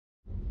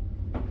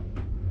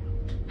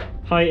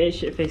Hi, it's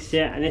Shitface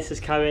here, and this is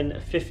cabin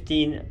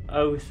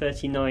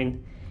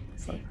 15039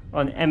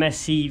 on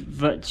MSC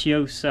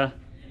Virtuosa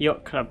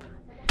Yacht Club.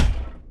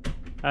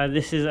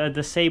 This is a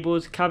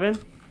disabled cabin.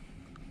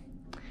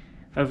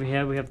 Over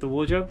here we have the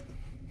wardrobe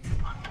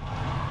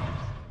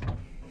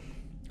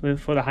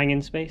for the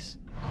hanging space.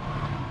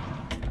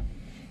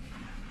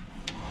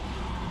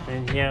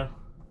 And here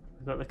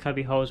we've got the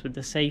cubby holes with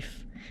the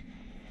safe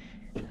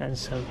and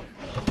some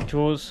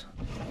drawers.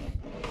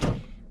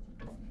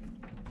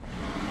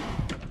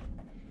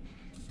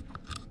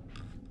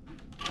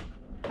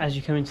 As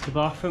you come into the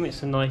bathroom,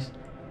 it's a nice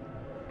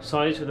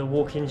size with a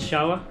walk-in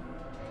shower.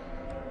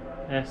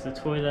 There's the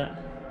toilet,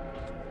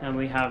 and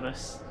we have a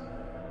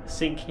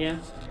sink here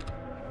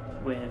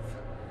with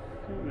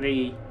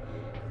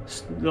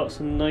lots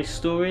of nice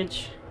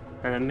storage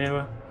and a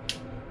mirror.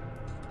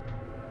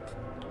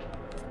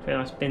 Very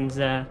nice bins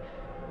there.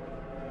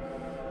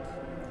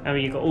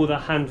 And you've got all the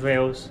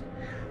handrails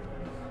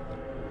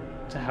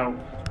to help.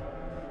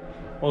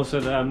 Also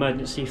the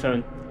emergency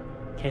phone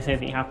in case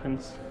anything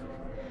happens.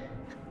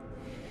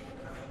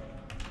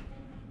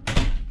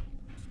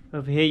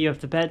 Over here you have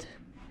the bed.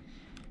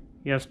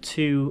 You have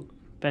two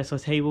bedside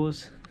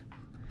tables.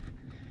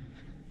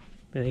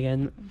 But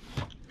again,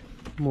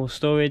 more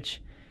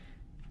storage.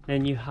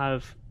 Then you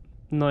have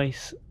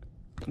nice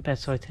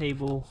bedside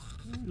table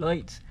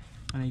lights.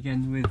 And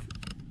again with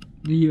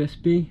the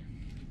USB.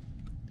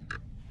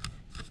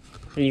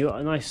 Then you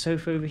got a nice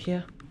sofa over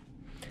here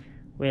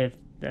with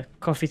the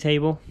coffee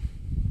table.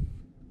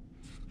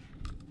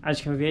 As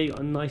you can see, you got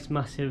a nice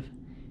massive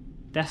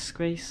desk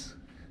space.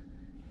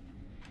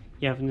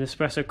 You have an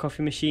espresso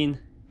coffee machine,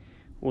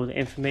 all the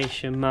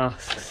information,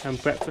 masks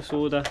and breakfast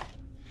order.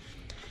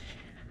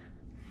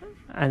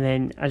 And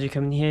then as you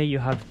come in here you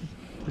have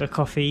the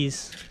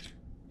coffees,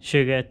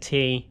 sugar,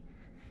 tea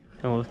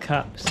and all the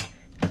cups.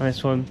 And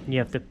this one you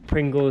have the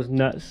Pringles,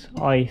 nuts,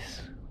 ice,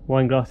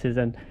 wine glasses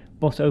and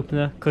bottle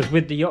opener, because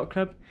with the yacht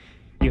club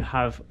you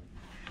have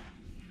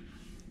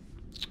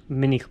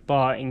mini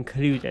bar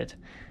included.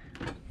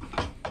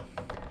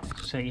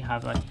 So you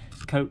have like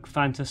Coke,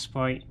 Fanta,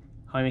 Sprite,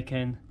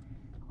 Heineken,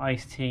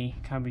 iced tea,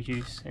 cranberry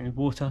juice and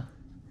water.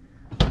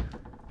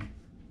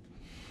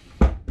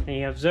 Then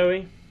you have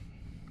Zoe,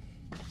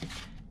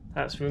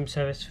 that's room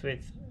service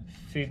with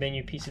food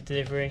menu, pizza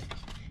delivery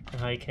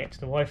and how you connect to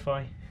the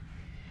Wi-Fi.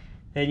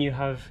 Then you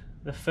have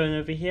the phone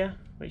over here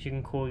which you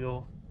can call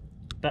your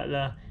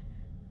butler,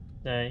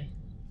 the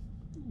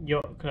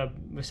yacht club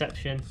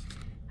reception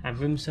and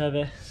room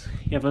service.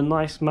 You have a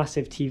nice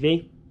massive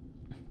TV.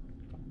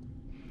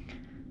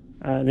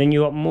 Then you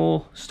got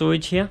more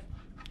storage here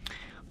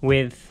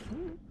with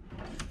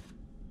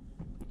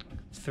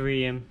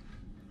three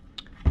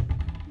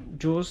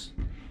drawers,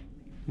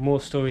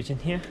 more storage in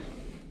here.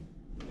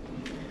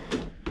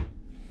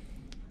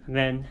 And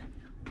then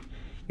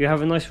you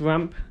have a nice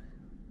ramp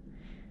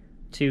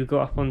to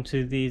go up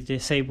onto the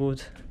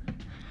disabled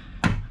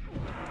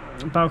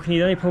balcony.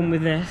 The only problem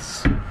with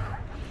this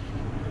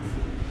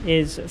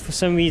is for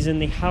some reason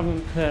they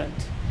haven't put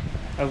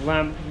a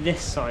ramp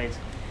this side,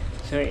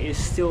 so it is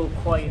still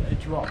quite a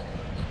drop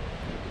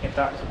if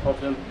that's a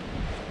problem.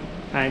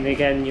 And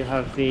again you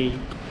have the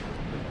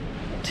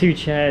two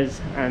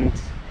chairs and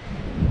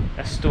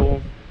a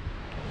stool,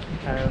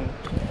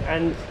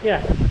 and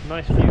yeah,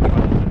 nice view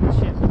of the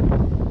ship.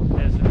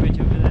 There's the bridge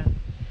over there,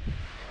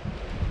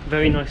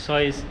 very nice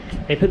size.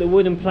 They put the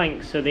wooden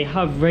planks so they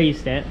have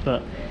raised it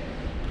but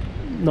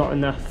not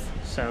enough,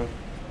 so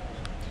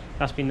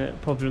that's been a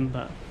problem.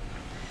 But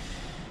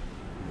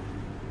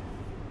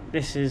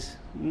this is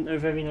a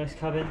very nice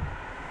cabin.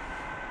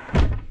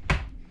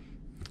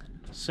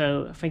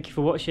 So thank you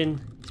for watching.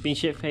 It's been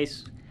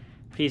Shitface.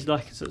 Please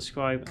like and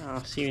subscribe, and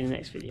I'll see you in the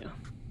next video.